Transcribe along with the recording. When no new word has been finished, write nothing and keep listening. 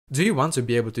Do you want to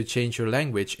be able to change your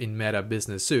language in Meta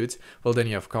Business Suite? Well, then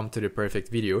you have come to the perfect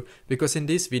video, because in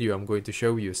this video I'm going to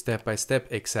show you step by step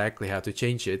exactly how to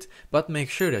change it, but make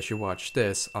sure that you watch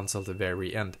this until the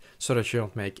very end so that you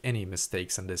don't make any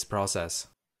mistakes in this process.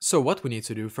 So what we need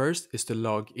to do first is to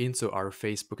log into our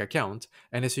Facebook account,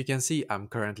 and as you can see, I'm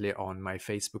currently on my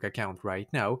Facebook account right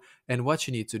now, and what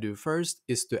you need to do first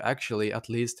is to actually at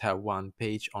least have one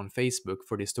page on Facebook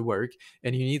for this to work,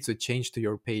 and you need to change to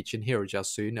your page in here,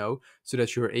 just so you know, so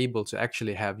that you're able to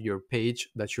actually have your page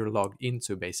that you're logged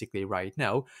into basically right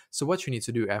now. So what you need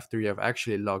to do after you have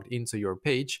actually logged into your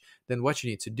page, then what you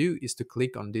need to do is to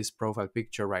click on this profile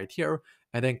picture right here,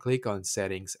 and then click on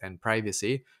settings and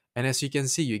privacy. And as you can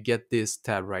see, you get this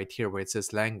tab right here where it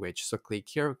says language. So click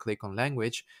here, click on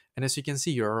language. And as you can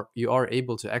see, you are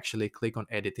able to actually click on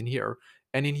edit in here.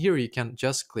 And in here, you can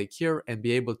just click here and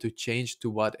be able to change to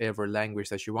whatever language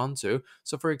that you want to.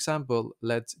 So for example,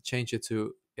 let's change it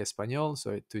to Espanol,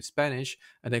 so to Spanish,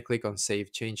 and then click on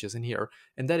save changes in here.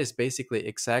 And that is basically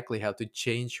exactly how to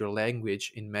change your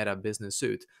language in Meta Business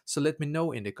Suite. So let me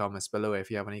know in the comments below if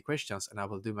you have any questions, and I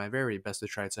will do my very best to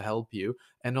try to help you.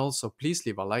 And also, please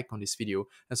leave a like on this video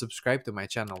and subscribe to my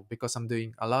channel, because I'm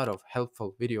doing a lot of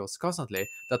helpful videos constantly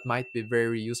that might be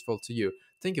very useful to you.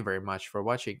 Thank you very much for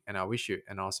watching, and I wish you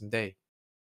an awesome day.